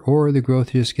over, or the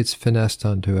growth just gets finessed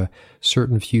onto a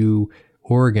certain few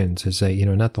organs, as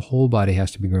not the whole body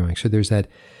has to be growing. So there's that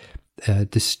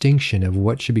distinction of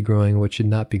what should be growing and what should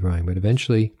not be growing. But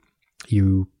eventually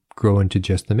you grow into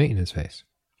just the maintenance phase.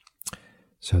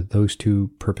 So those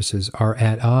two purposes are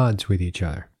at odds with each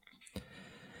other.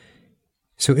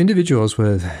 So individuals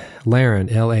with Laron,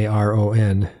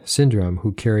 Laron syndrome,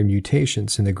 who carry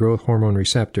mutations in the growth hormone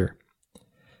receptor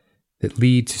that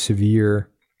lead to severe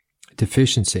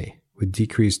deficiency with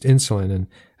decreased insulin and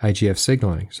IGF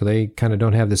signaling. So they kind of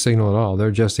don't have the signal at all. They're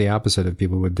just the opposite of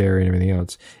people with dairy and everything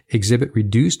else. Exhibit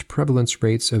reduced prevalence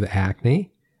rates of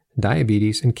acne,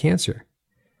 diabetes, and cancer.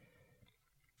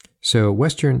 So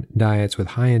Western diets with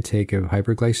high intake of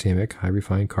hyperglycemic, high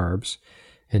refined carbs,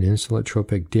 and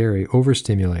insulinotropic dairy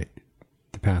overstimulate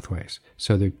the pathways.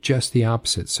 So they're just the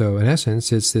opposite. So in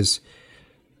essence, it's this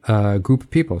group of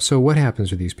people. So what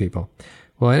happens with these people?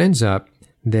 Well, it ends up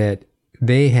that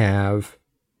they have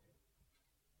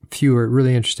fewer,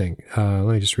 really interesting. Let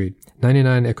me just read.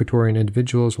 99 Equatorian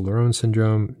individuals with Laron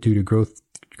syndrome due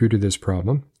to this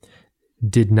problem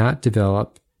did not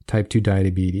develop type 2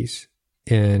 diabetes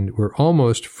and were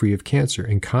almost free of cancer,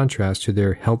 in contrast to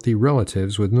their healthy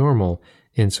relatives with normal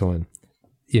insulin,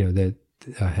 that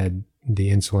had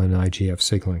the insulin and IGF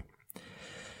signaling.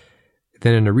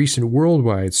 Then in a recent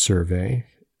worldwide survey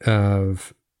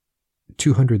of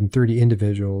 230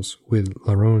 individuals with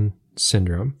Laron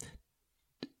syndrome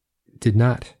did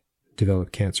not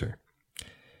develop cancer.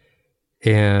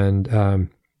 And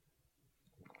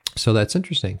so that's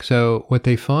interesting. So what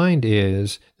they find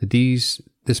is that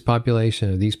this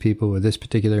population of these people with this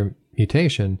particular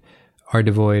mutation are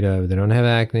devoid of, they don't have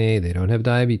acne, they don't have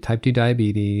type 2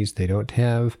 diabetes, they don't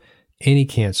have any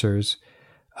cancers.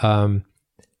 And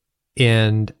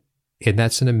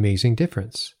that's an amazing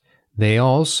difference. They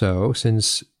also,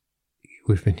 since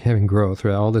we've been having growth,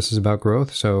 right? All this is about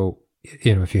growth. So,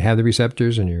 if you have the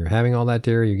receptors and you're having all that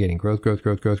dairy, you're getting growth,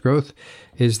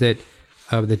 is that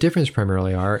the difference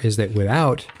primarily is that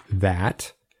without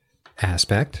that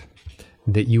aspect,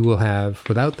 that you will have,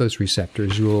 without those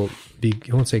receptors, you will be,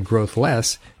 I won't say growth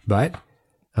less, but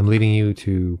I'm leaving you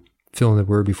to fill in the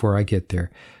word before I get there.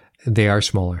 They are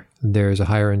smaller. There's a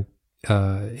higher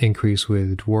increase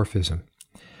with dwarfism.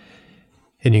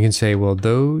 And you can say, well,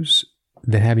 those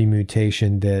that have a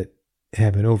mutation that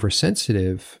have an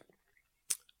oversensitive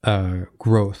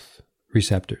growth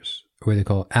receptors, or what they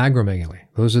call agromegaly,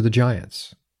 those are the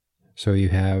giants. So we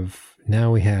have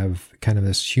kind of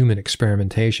this human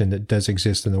experimentation that does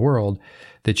exist in the world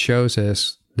that shows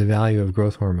us the value of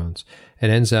growth hormones. It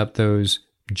ends up those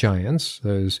giants,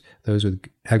 those with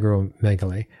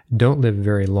acromegaly, don't live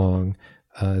very long.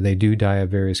 They do die of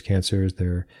various cancers.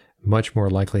 They're much more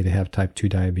likely to have type 2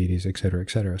 diabetes, et cetera, et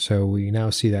cetera. So we now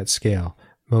see that scale.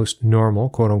 Most normal,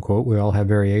 quote unquote, we all have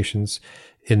variations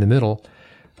in the middle.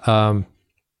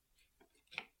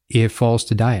 It falls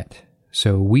to diet.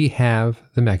 So we have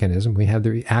the mechanism, we have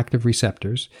the active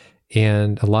receptors,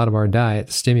 and a lot of our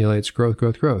diet stimulates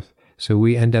growth. So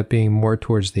we end up being more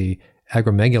towards the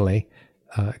acromegaly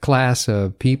class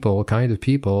of people, kind of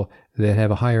people that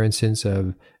have a higher incidence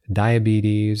of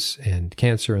diabetes and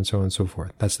cancer and so on and so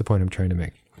forth. That's the point I'm trying to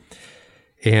make.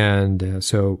 And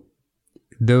so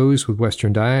those with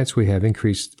Western diets, we have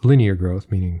increased linear growth,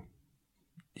 meaning,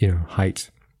 height.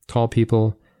 Tall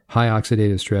people, high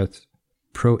oxidative stress,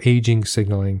 pro-aging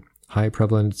signaling, high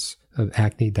prevalence of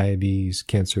acne, diabetes,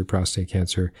 cancer, prostate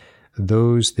cancer.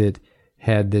 Those that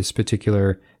had this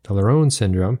particular Laron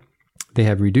syndrome, they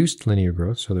have reduced linear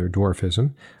growth, so they're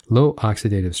dwarfism, low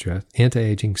oxidative stress,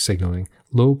 anti-aging signaling,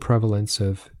 low prevalence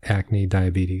of acne,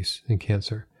 diabetes, and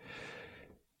cancer.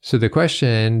 So the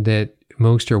question that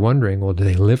most are wondering, well, do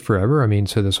they live forever? I mean,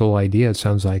 so this whole idea, it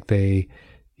sounds like they'd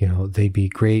be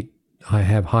great. I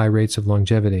have high rates of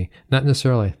longevity. Not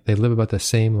necessarily. They live about the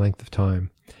same length of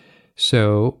time.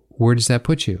 So where does that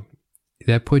put you?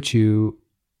 That puts you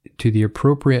to the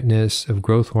appropriateness of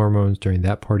growth hormones during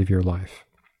that part of your life.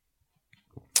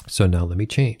 So now let me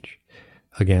change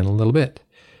again a little bit.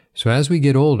 So as we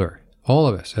get older, all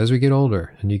of us, as we get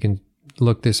older, and you can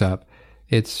look this up,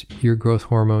 it's your growth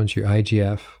hormones, your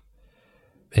IGF,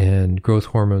 and growth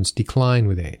hormones decline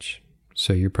with age.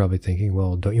 So you're probably thinking,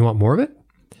 well, don't you want more of it?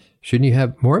 Shouldn't you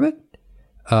have more of it?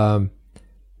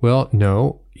 Well,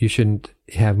 no, you shouldn't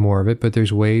have more of it, but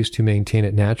there's ways to maintain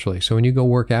it naturally. So when you go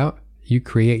work out, you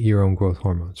create your own growth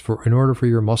hormones. In order for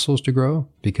your muscles to grow,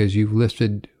 because you've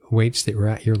lifted weights that were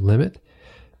at your limit,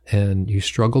 and you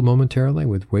struggled momentarily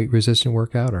with weight-resistant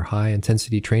workout or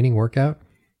high-intensity training workout,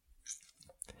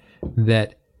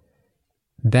 that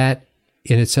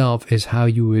in itself is how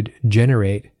you would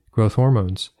generate growth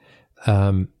hormones.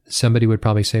 Somebody would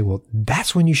probably say, well,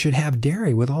 that's when you should have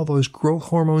dairy with all those growth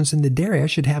hormones in the dairy. I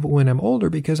should have it when I'm older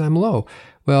because I'm low.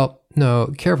 Well,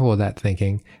 no, careful with that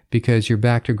thinking, because you're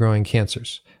back to growing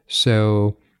cancers.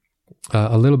 So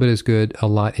a little bit is good, a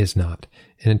lot is not.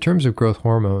 And in terms of growth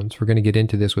hormones, we're going to get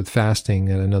into this with fasting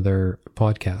at another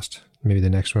podcast, maybe the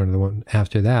next one or the one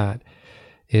after that,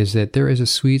 is that there is a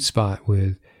sweet spot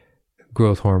with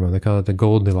growth hormone. They call it the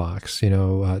Goldilocks.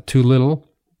 Too little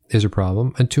is a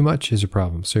problem, and too much is a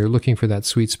problem. So you're looking for that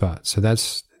sweet spot. So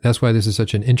that's why this is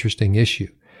such an interesting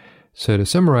issue. So to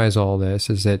summarize all this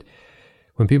is that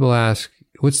when people ask,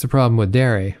 what's the problem with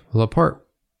dairy? Well, apart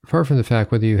from the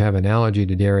fact whether you have an allergy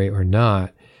to dairy or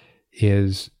not,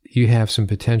 is you have some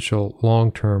potential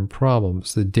long-term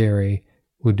problems. The dairy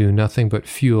would do nothing but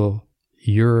fuel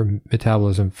your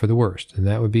metabolism for the worst, and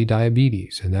that would be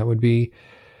diabetes, and that would be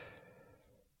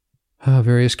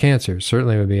various cancers.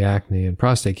 Certainly it would be acne and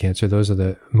prostate cancer. Those are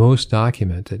the most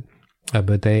documented,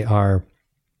 but they are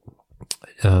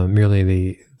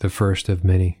merely the first of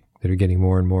many that are getting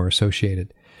more and more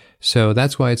associated. So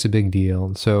that's why it's a big deal.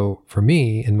 And so for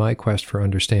me, in my quest for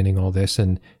understanding all this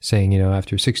and saying,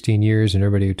 after 16 years and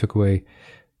everybody who took away,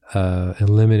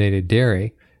 eliminated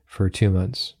dairy for 2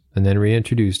 months and then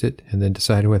reintroduced it and then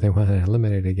decided whether they want to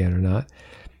eliminate it again or not,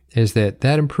 is that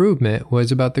improvement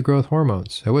was about the growth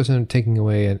hormones. I wasn't taking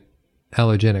away an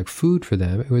allergenic food for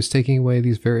them. It was taking away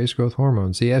these various growth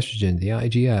hormones, the estrogen, the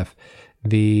IGF,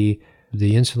 the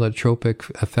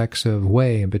insulinotropic effects of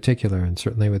whey in particular, and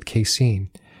certainly with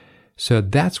casein. So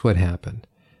that's what happened.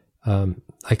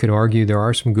 I could argue there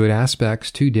are some good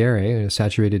aspects to dairy,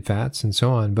 saturated fats and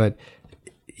so on, but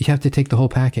you have to take the whole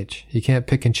package. You can't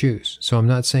pick and choose. So I'm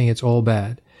not saying it's all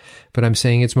bad, but I'm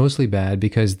saying it's mostly bad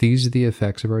because these are the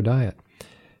effects of our diet.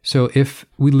 So if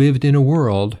we lived in a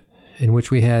world in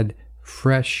which we had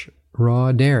fresh,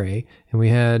 raw dairy and we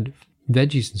had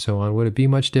veggies and so on, would it be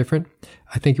much different?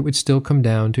 I think it would still come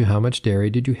down to how much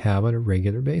dairy did you have on a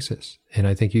regular basis. And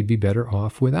I think you'd be better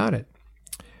off without it.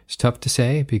 It's tough to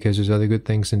say because there's other good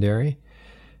things in dairy.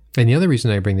 And the other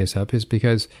reason I bring this up is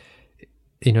because,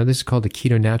 this is called the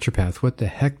keto naturopath. What the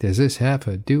heck does this have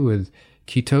to do with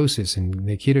ketosis and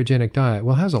the ketogenic diet?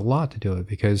 Well, it has a lot to do with it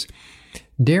because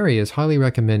dairy is highly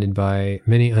recommended by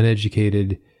many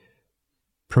uneducated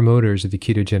promoters of the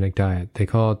ketogenic diet. They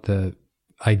call it the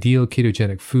ideal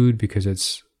ketogenic food because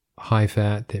it's high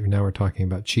fat. Now we're talking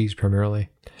about cheese primarily,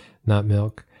 not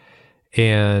milk.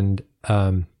 And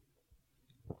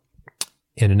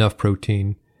and enough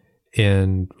protein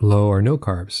and low or no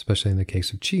carbs, especially in the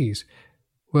case of cheese.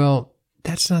 Well,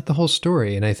 that's not the whole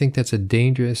story. And I think that's a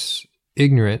dangerous,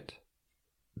 ignorant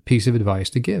piece of advice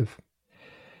to give.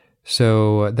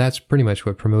 So that's pretty much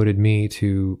what promoted me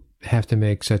to have to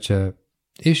make such a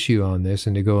issue on this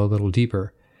and to go a little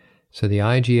deeper. So the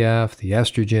IGF, the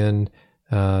estrogen,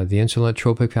 the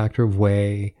insulinotropic factor of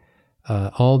whey,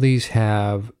 all these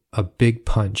have a big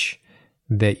punch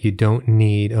that you don't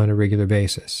need on a regular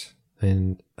basis.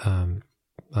 And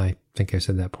I think I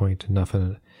said that point enough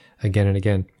again and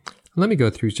again. Let me go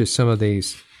through just some of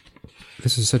these.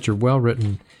 This is such a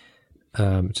well-written,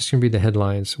 just going to read the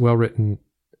headlines, well-written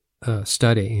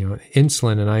study,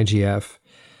 insulin and IGF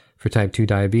for type 2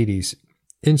 diabetes,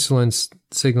 insulin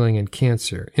signaling in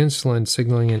cancer, insulin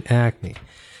signaling in acne,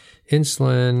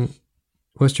 insulin,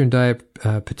 Western diet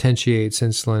potentiates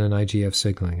insulin and IGF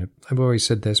signaling. I've always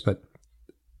said this, but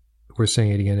we're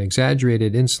saying it again.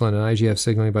 Exaggerated insulin and IGF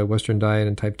signaling by Western diet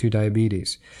and type 2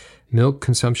 diabetes. Milk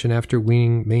consumption after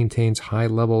weaning maintains high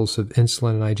levels of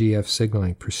insulin and IGF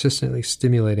signaling, persistently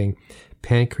stimulating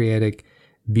pancreatic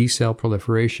B cell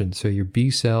proliferation. So your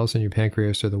B cells and your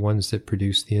pancreas are the ones that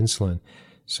produce the insulin.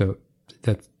 So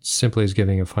that simply is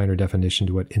giving a finer definition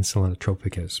to what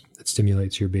insulinotropic is. It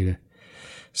stimulates your beta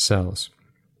cells.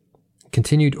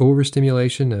 Continued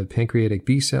overstimulation of pancreatic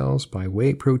B cells by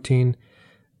whey protein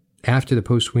after the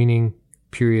post-weaning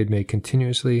period may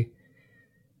continuously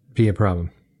be a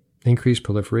problem. Increased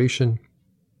proliferation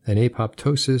and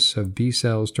apoptosis of B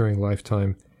cells during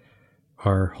lifetime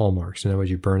are hallmarks. In other words,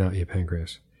 you burn out your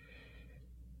pancreas.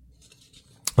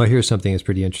 Well, here's something that's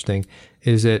pretty interesting,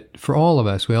 is that for all of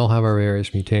us, we all have our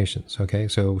various mutations, okay?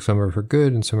 So some are for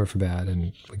good and some are for bad,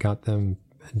 and we got them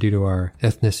due to our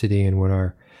ethnicity and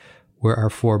where our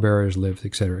forebears lived,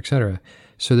 et cetera, et cetera.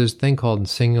 So there's a thing called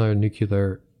singular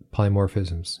nuclear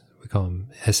polymorphisms. We call them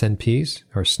SNPs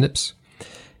or SNPs.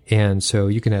 And so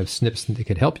you can have SNPs that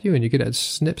could help you, and you could have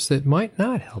SNPs that might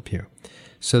not help you.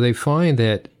 So they find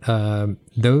that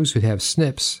those who have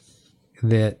SNPs,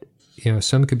 that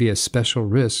some could be a special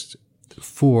risk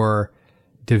for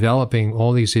developing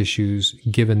all these issues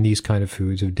given these kind of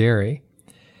foods of dairy.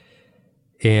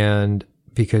 And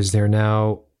because they're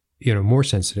now more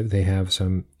sensitive, they have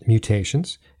some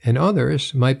mutations, and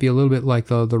others might be a little bit like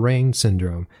the Lorraine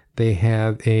syndrome. They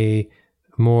have a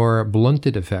more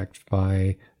blunted effect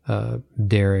by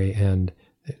dairy and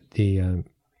the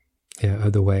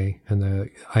whey and the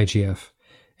IGF.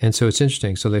 And so it's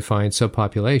interesting. So they find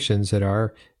subpopulations that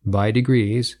are, by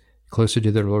degrees, closer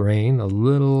to the Lorraine, a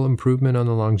little improvement on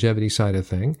the longevity side of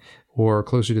thing, or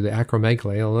closer to the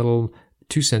acromegaly, a little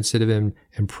too sensitive and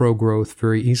pro-growth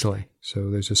very easily. So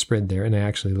there's a spread there. And I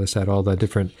actually list out all the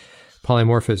different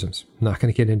polymorphisms. I'm not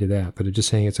going to get into that, but I'm just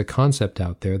saying it's a concept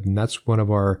out there. And that's why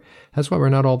we're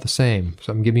not all the same.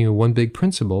 So I'm giving you one big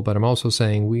principle, but I'm also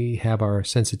saying we have our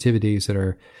sensitivities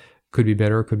that could be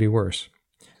better or could be worse.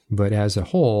 But as a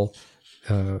whole,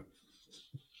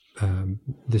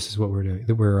 this is what we're doing.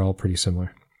 We're all pretty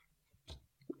similar.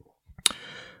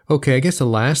 Okay, I guess the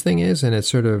last thing is, and it's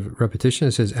sort of repetition,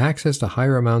 it says access to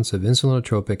higher amounts of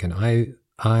insulinotropic and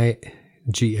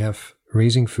IGF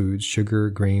raising foods, sugar,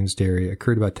 grains, dairy,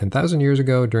 occurred about 10,000 years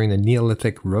ago during the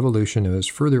Neolithic Revolution. It was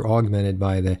further augmented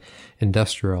by the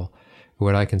industrial,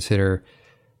 what I consider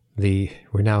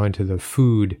we're now into the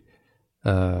food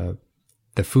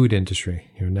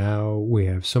industry. Now we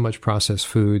have so much processed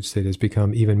foods that has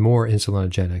become even more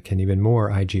insulinogenic and even more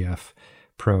IGF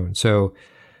prone. So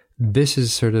this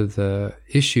is sort of the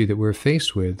issue that we're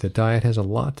faced with. The diet has a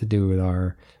lot to do with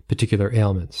our particular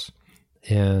ailments.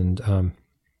 And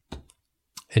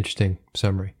interesting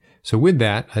summary. So with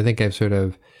that, I think I've sort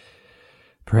of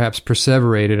perhaps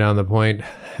perseverated on the point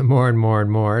more and more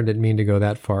and more. I didn't mean to go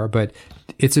that far, but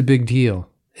it's a big deal.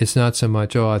 It's not so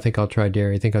much, I think I'll try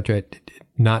dairy. I think I'll try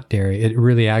not dairy. It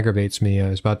really aggravates me. I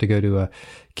was about to go to a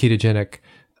ketogenic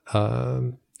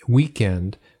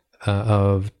weekend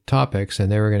of topics,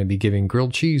 and they were going to be giving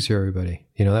grilled cheese to everybody.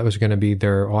 That was going to be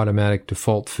their automatic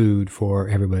default food for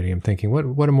everybody. I'm thinking,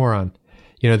 what a moron.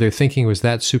 Their thinking was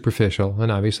that superficial.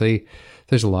 And obviously,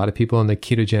 there's a lot of people in the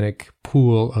ketogenic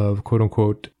pool of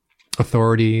quote-unquote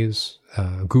authorities,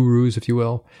 gurus, if you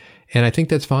will. And I think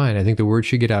that's fine. I think the word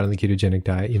should get out on the ketogenic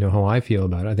diet. You know how I feel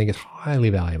about it. I think it's highly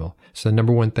valuable. So the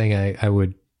number one thing I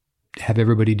would have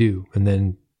everybody do, and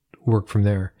then work from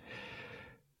there.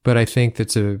 But I think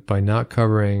that's by not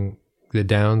covering the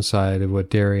downside of what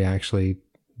dairy actually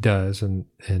does and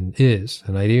is,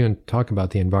 and I even talk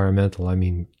about the environmental,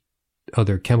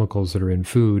 other chemicals that are in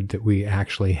food that we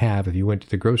actually have. If you went to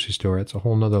the grocery store, it's a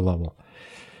whole nother level.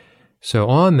 So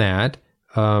on that,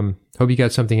 hope you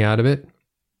got something out of it.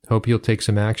 Hope you'll take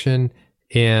some action,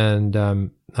 and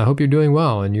I hope you're doing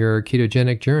well in your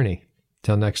ketogenic journey.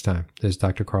 Till next time, this is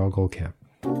Dr. Carl Goldkamp.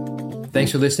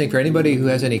 Thanks for listening. For anybody who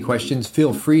has any questions,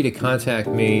 feel free to contact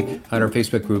me on our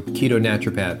Facebook group, Keto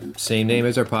Naturopath, same name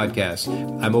as our podcast.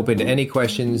 I'm open to any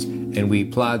questions, and we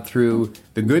plod through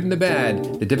the good and the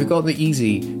bad, the difficult and the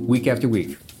easy, week after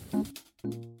week.